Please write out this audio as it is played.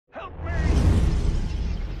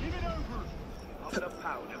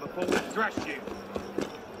before we dress you.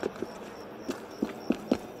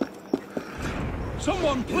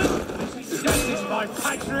 Someone please! This is my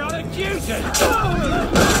patriotic duty!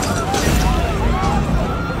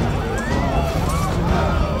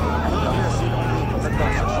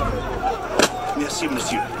 Merci,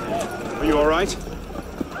 monsieur. Are you all right?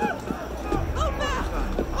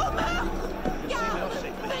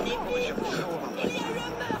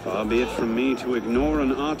 Far be it from me to ignore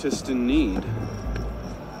an artist in need.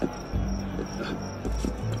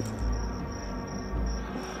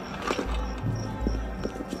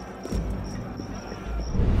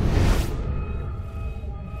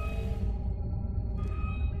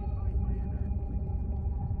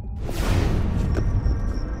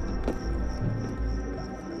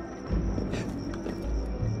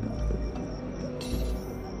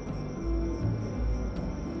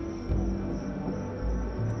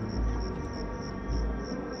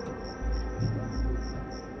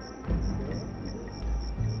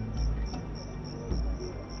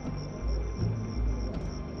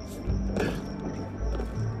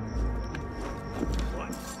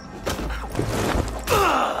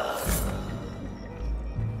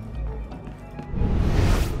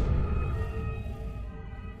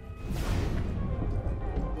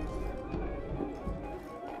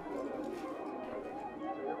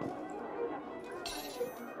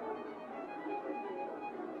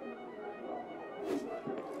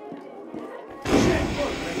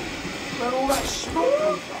 Where all that smoke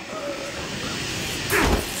come from?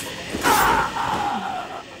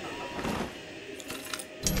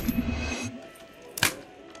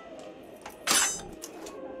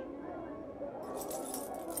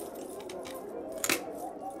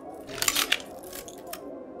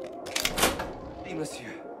 Oui,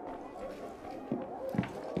 monsieur.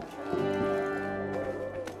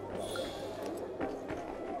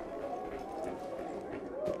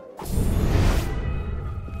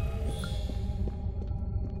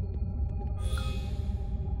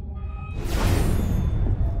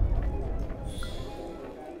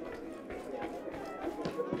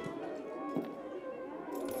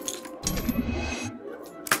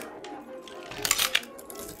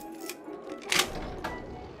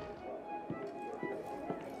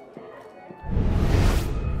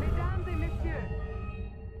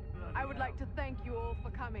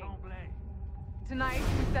 Tonight,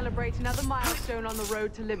 we celebrate another milestone on the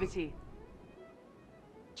road to liberty.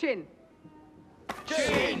 Chin.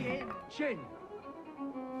 Chin! Chin.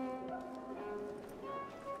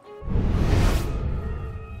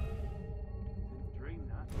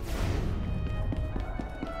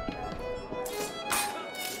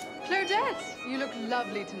 Claudette, you look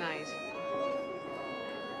lovely tonight.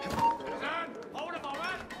 Hold him, all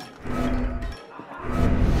right?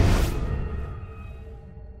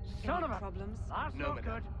 Son of a problems? That's No, not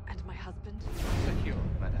madame. good. And my husband? Secure,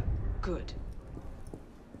 madame. Good.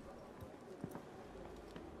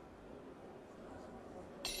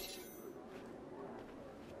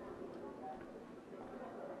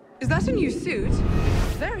 Is that a new suit?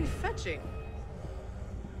 Very fetching.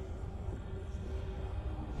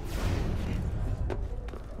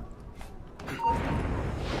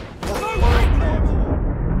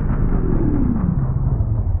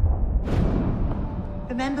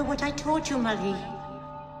 Remember what I taught you, Marie?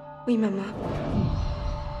 Oui, Mama.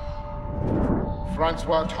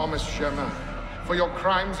 Francois Thomas Chemin, for your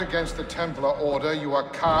crimes against the Templar Order, you are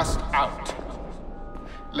cast out.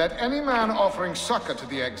 Let any man offering succor to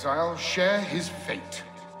the exile share his fate.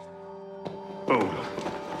 Fool.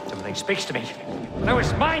 Something speaks to me. No,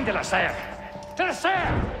 it's mine, de la Serre. De la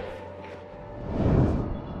Serre!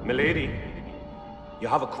 Milady, you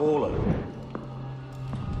have a caller.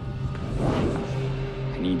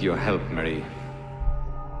 I need your help, Marie.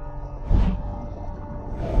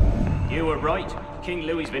 You were right. King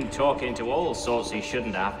Louis's been talking to all sorts he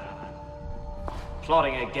shouldn't have.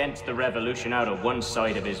 Plotting against the revolution out of one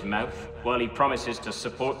side of his mouth, while he promises to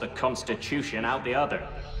support the Constitution out the other.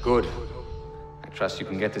 Good. I trust you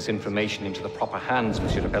can get this information into the proper hands,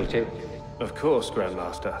 Monsieur de Pelletier. Of course,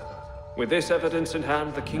 Grandmaster. With this evidence in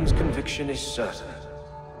hand, the King's conviction is certain.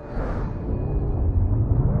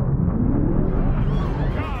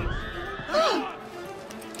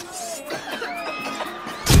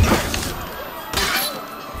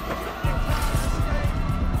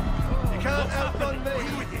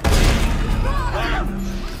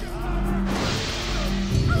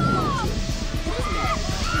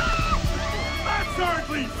 That's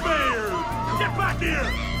hardly fair! Get back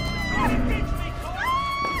here!